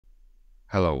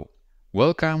Hello,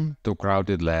 welcome to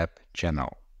Crowded Lab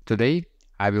channel. Today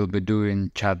I will be doing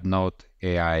ChatNode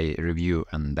AI review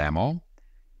and demo.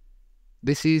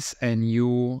 This is a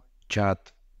new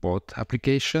chatbot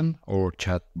application or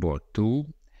chatbot tool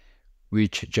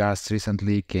which just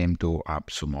recently came to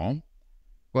Appsumo.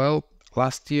 Well,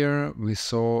 last year we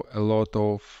saw a lot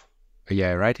of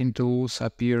AI writing tools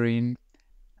appearing,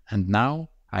 and now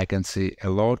I can see a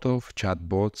lot of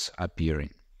chatbots appearing.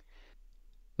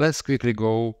 Let's quickly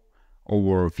go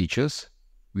over features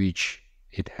which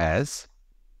it has.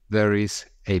 There is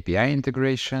API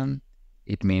integration.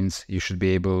 It means you should be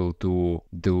able to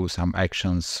do some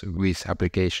actions with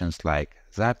applications like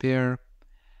Zapier.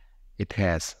 It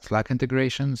has Slack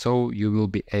integration, so you will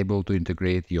be able to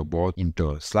integrate your bot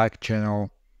into a Slack channel.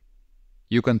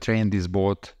 You can train this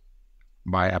bot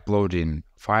by uploading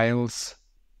files,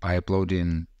 by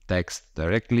uploading text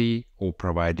directly, or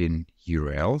providing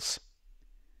URLs.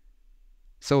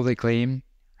 So they claim,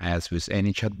 as with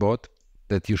any chatbot,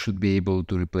 that you should be able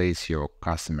to replace your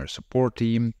customer support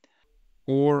team,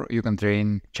 or you can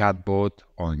train chatbot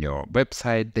on your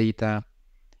website data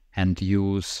and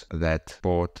use that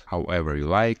bot however you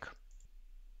like.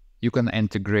 You can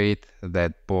integrate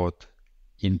that bot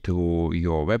into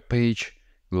your web page.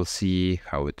 We'll see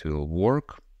how it will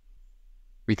work.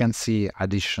 We can see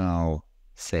additional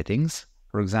settings.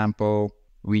 For example,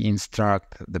 we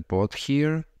instruct the bot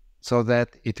here so that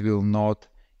it will not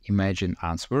imagine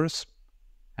answers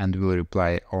and will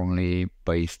reply only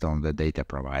based on the data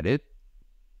provided.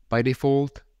 By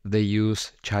default, they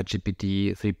use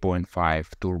ChatGPT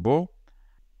 3.5 Turbo,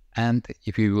 and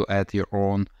if you will add your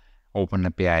own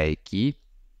OpenAPI key,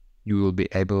 you will be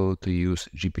able to use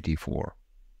GPT-4.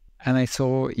 And I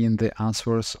saw in the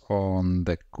answers on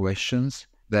the questions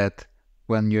that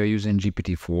when you're using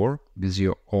GPT-4 with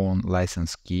your own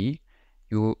license key,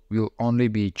 you will only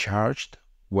be charged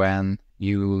when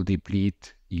you will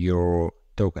deplete your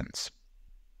tokens.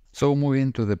 So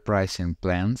moving to the pricing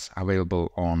plans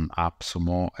available on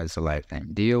Appsumo as a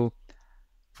lifetime deal.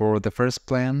 For the first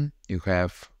plan, you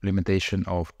have limitation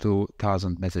of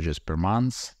 2,000 messages per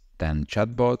month, 10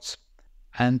 chatbots,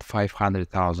 and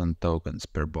 500,000 tokens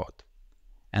per bot.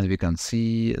 And we can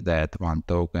see that one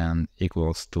token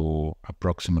equals to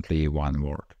approximately one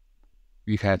word.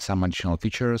 We have some additional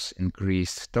features,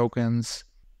 increased tokens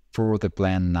for the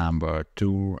plan number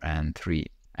 2 and 3.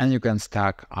 And you can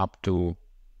stack up to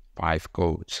 5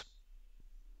 codes.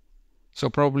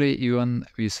 So probably even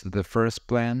with the first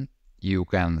plan, you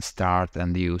can start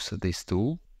and use this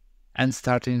tool. And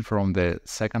starting from the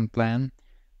second plan,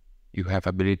 you have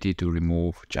ability to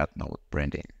remove ChatNode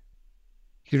branding.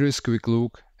 Here is a quick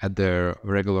look at the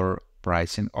regular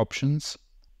pricing options.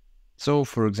 So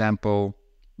for example,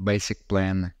 basic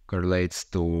plan correlates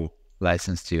to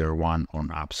license tier 1 on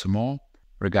Appsumo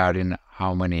regarding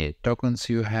how many tokens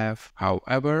you have.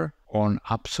 However, on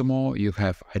Appsumo, you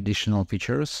have additional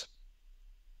features,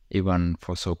 even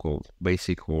for so-called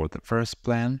basic or the first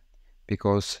plan,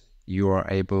 because you are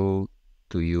able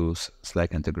to use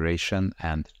Slack integration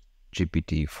and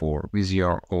GPT-4 with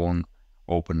your own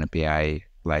OpenAPI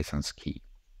license key.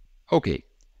 Okay,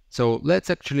 so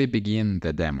let's actually begin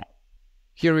the demo.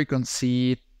 Here we can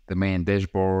see the main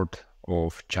dashboard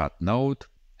of ChatNode,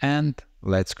 and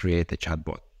let's create a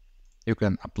chatbot. You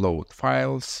can upload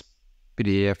files,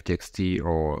 PDF, TXT,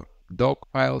 or doc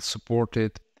files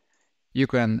supported. You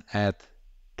can add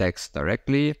text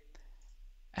directly,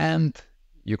 and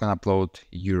you can upload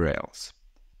URLs.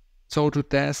 So to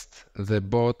test the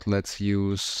bot, let's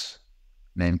use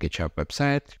NameKetchup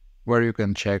website, where you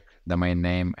can check domain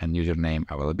name and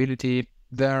username availability.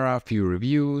 There are a few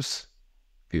reviews,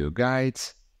 few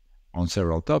guides on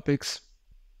several topics.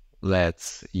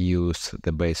 Let's use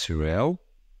the base URL,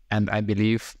 and I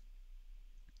believe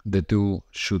the tool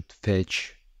should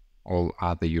fetch all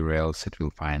other URLs it will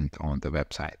find on the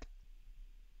website.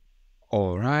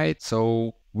 Alright,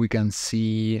 so we can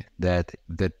see that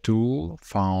the tool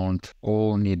found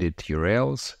all needed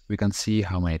URLs. We can see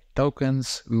how many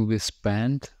tokens will be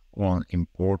spent on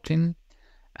importing,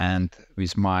 and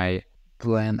with my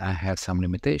plan I have some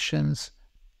limitations.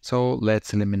 So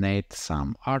let's eliminate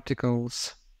some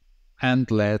articles and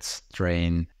let's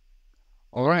train.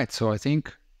 Alright, so I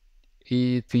think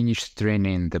it finished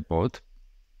training the bot.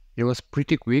 It was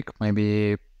pretty quick,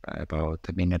 maybe about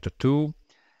a minute or two.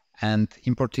 And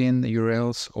importing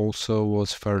URLs also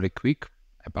was fairly quick,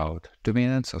 about 2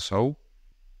 minutes or so.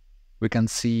 We can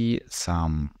see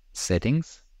some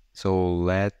settings. So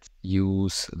let's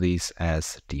use this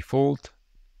as default.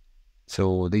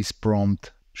 So this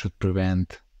prompt should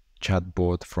prevent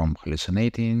chatbot from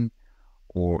hallucinating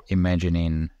or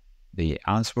imagining the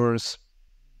answers.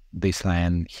 this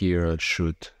line here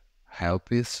should help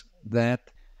with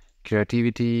that.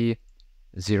 Creativity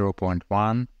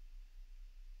 0.1.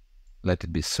 Let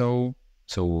it be so.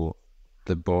 So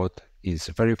the bot is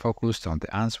very focused on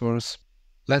the answers.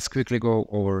 Let's quickly go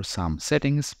over some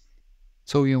settings.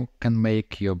 So you can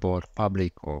make your bot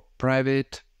public or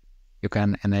private. You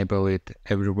can enable it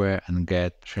everywhere and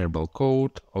get shareable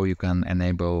code, or you can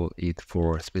enable it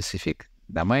for a specific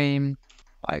domain,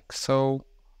 like so.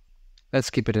 Let's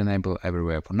keep it enabled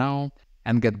everywhere for now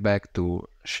and get back to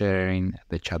sharing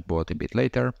the chatbot a bit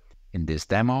later in this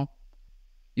demo.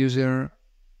 User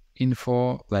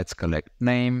info, let's collect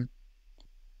name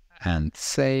and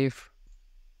save,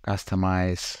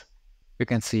 customize. We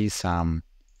can see some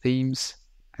themes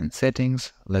and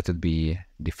settings. Let it be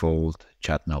default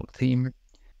ChatNode theme.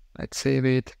 Let's save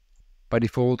it. By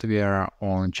default, we are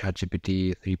on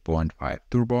ChatGPT 3.5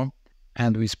 Turbo,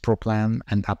 and with Pro Plan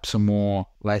and Appsumo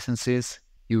licenses,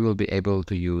 you will be able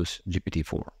to use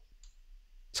GPT-4.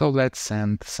 So let's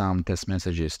send some test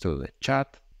messages to the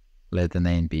chat. Let the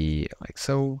name be like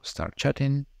so, start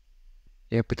chatting.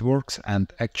 Yep, it works.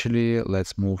 And actually,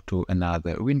 let's move to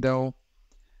another window,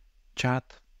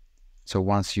 chat. So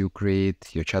once you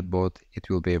create your chatbot, it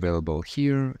will be available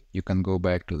here. You can go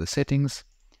back to the settings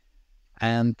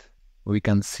and we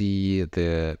can see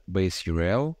the base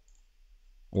URL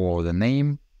or the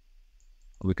name.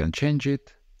 We can change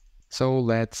it. So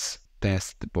let's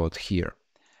test the bot here.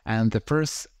 And the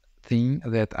first thing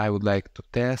that I would like to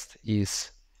test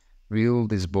is, will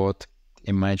this bot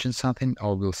imagine something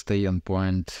or will stay on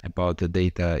point about the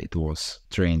data it was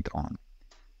trained on?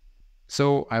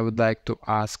 So I would like to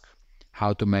ask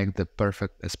how to make the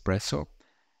perfect espresso,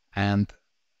 and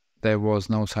there was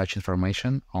no such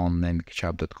information on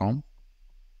namingchat.com.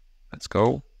 Let's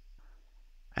go.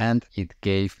 And it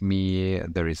gave me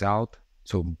the result.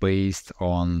 So based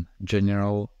on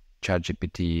general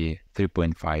ChatGPT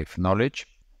 3.5 knowledge.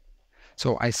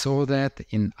 So I saw that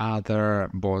in other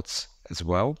bots as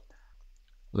well.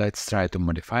 Let's try to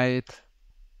modify it.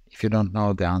 If you don't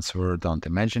know the answer, don't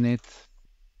imagine it.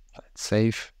 Let's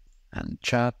save and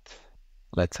chat.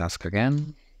 Let's ask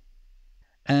again.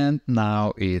 And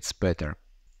now it's better.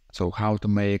 So how to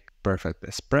make perfect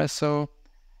espresso.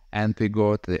 And we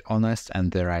got the honest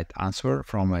and the right answer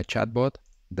from a chatbot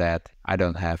that I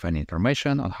don't have any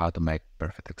information on how to make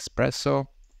perfect espresso.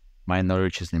 My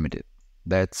knowledge is limited.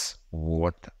 That's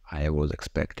what I was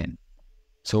expecting.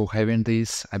 So having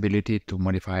this ability to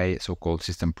modify so-called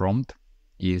system prompt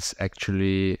is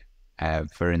actually a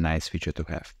very nice feature to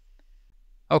have.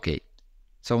 Okay,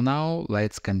 so now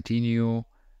let's continue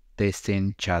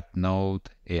testing ChatNode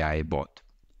AI bot.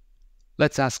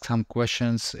 Let's ask some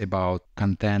questions about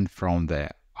content from the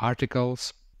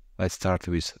articles. Let's start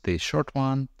with this short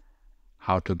one.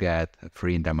 How to get a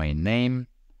free domain name.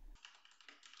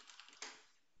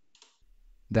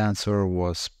 The answer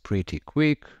was pretty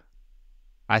quick.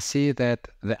 I see that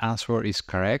the answer is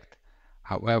correct.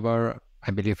 However,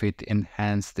 I believe it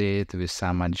enhanced it with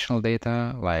some additional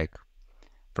data, like,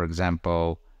 for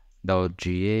example,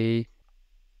 .ga.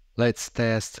 Let's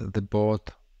test the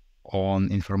bot on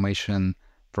information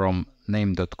from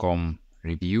name.com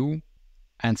review.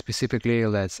 And specifically,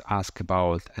 let's ask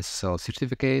about SSL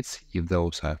certificates, if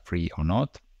those are free or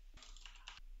not.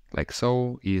 Like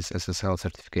so, is SSL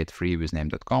certificate free with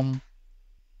name.com?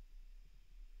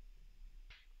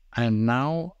 And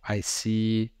now I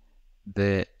see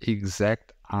the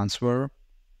exact answer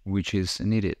which is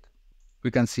needed.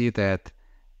 We can see that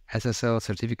SSL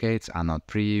certificates are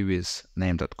not free with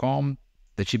name.com.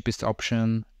 The cheapest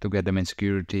option to get domain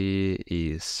security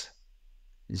is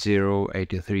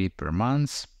 $0.83 per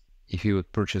month if you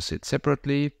would purchase it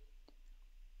separately,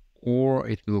 or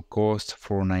it will cost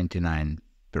 $4.99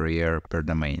 per year per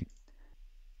domain.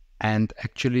 And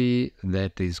actually,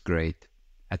 that is great.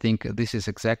 I think this is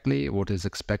exactly what is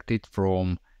expected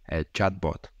from a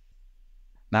chatbot.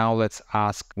 Now let's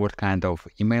ask what kind of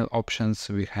email options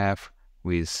we have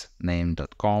with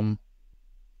name.com.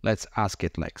 Let's ask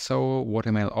it like so. What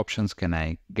email options can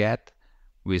I get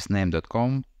with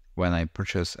name.com when I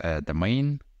purchase a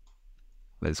domain?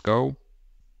 Let's go.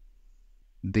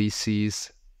 This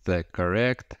is the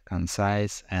correct,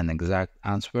 concise, and exact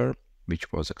answer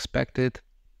which was expected.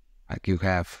 Like you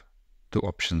have two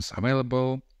options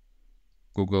available.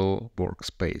 Google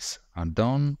Workspace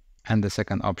add-on, and the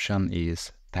second option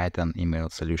is Titan email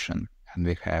solution, and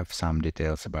we have some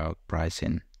details about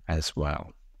pricing as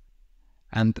well.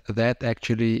 And that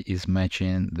actually is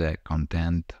matching the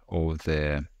content of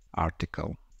the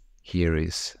article. Here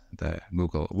is the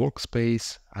Google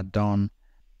Workspace add-on,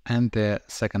 and the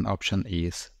second option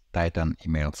is Titan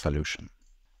email solution.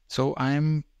 So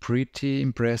I'm pretty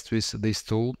impressed with this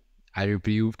tool. I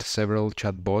reviewed several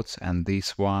chatbots and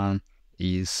this one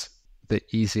is the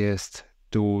easiest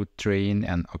to train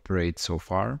and operate so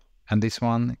far. And this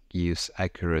one gives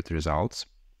accurate results.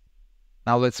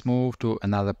 Now let's move to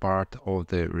another part of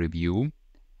the review.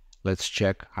 Let's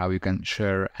check how you can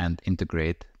share and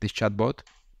integrate this chatbot.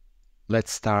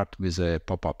 Let's start with a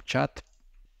pop-up chat.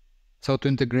 So to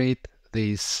integrate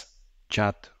this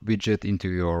chat widget into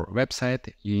your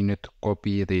website, you need to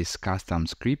copy this custom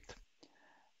script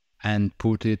and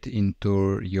put it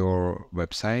into your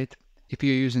website. If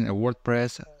you're using a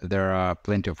WordPress, there are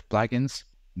plenty of plugins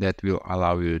that will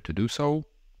allow you to do so.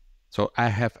 So I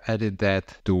have added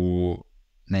that to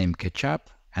name Ketchup,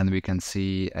 and we can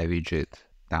see a widget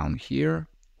down here.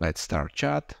 Let's start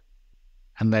chat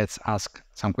and let's ask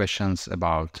some questions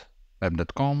about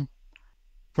web.com.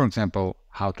 For example,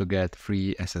 how to get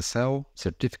free SSL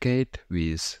certificate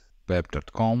with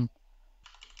web.com.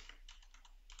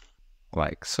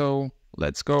 Like so.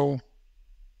 Let's go.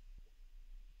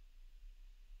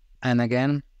 And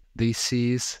again, this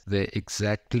is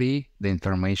exactly the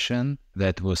information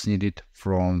that was needed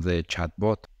from the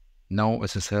chatbot. No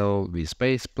SSL with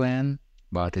base plan,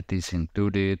 but it is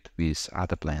included with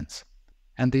other plans.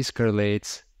 And this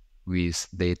correlates with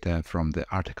data from the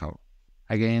article.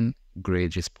 Again,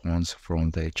 great response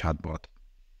from the chatbot.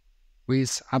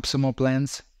 With Appsumo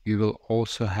plans, you will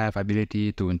also have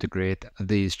ability to integrate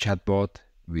this chatbot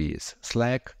with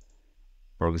Slack.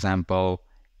 For example,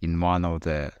 in one of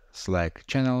the Slack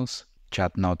channels,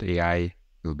 ChatNode AI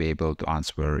will be able to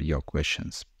answer your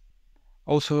questions.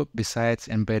 Also, besides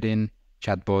embedding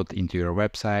chatbot into your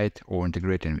website or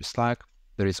integrating with Slack,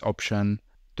 there is option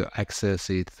to access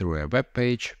it through a web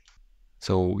page.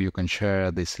 So you can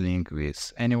share this link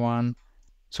with anyone,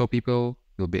 so people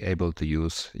will be able to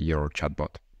use your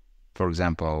chatbot. For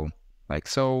example, like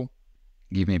so,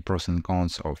 give me pros and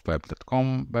cons of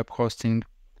web.com web hosting.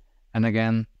 And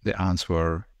again, the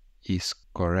answer is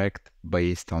correct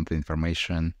based on the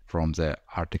information from the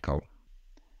article.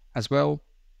 As well,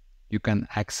 you can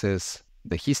access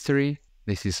the history.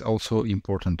 This is also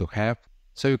important to have,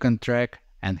 so you can track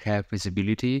and have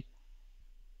visibility.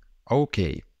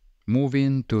 Okay,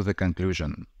 moving to the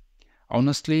conclusion.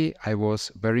 Honestly, I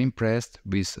was very impressed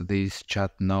with this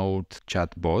ChatNode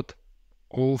chatbot.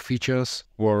 All features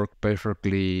work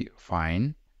perfectly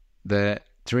fine. The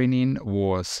training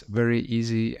was very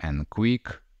easy and quick.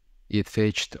 It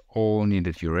fetched all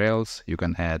needed URLs. You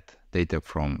can add data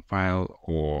from file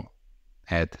or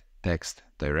add text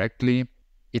directly.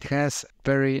 It has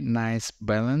very nice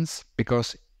balance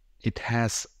because it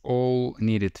has all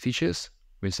needed features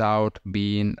without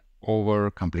being over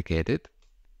complicated.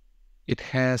 It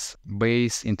has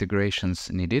base integrations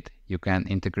needed. You can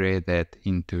integrate that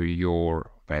into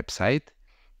your website.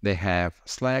 They have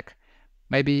Slack.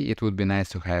 Maybe it would be nice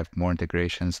to have more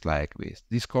integrations like with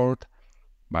Discord,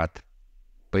 but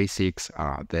basics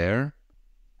are there.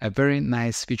 A very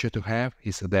nice feature to have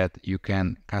is that you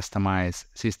can customize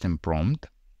system prompt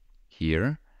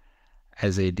here,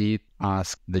 as I did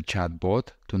ask the chatbot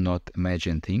to not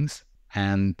imagine things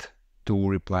and to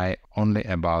reply only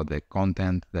about the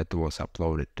content that was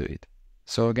uploaded to it.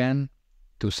 So again,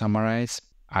 to summarize,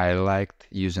 I liked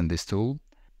using this tool.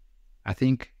 I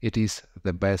think it is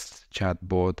the best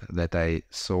chatbot that I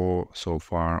saw so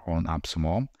far on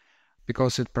Appsumo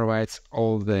because it provides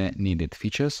all the needed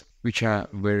features, which are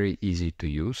very easy to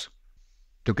use.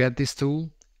 To get this tool,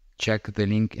 check the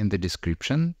link in the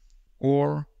description,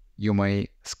 or you may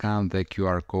scan the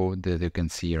QR code that you can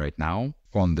see right now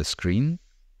on the screen.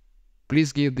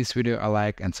 Please give this video a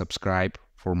like and subscribe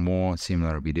for more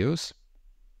similar videos.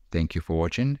 Thank you for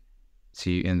watching.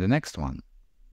 See you in the next one.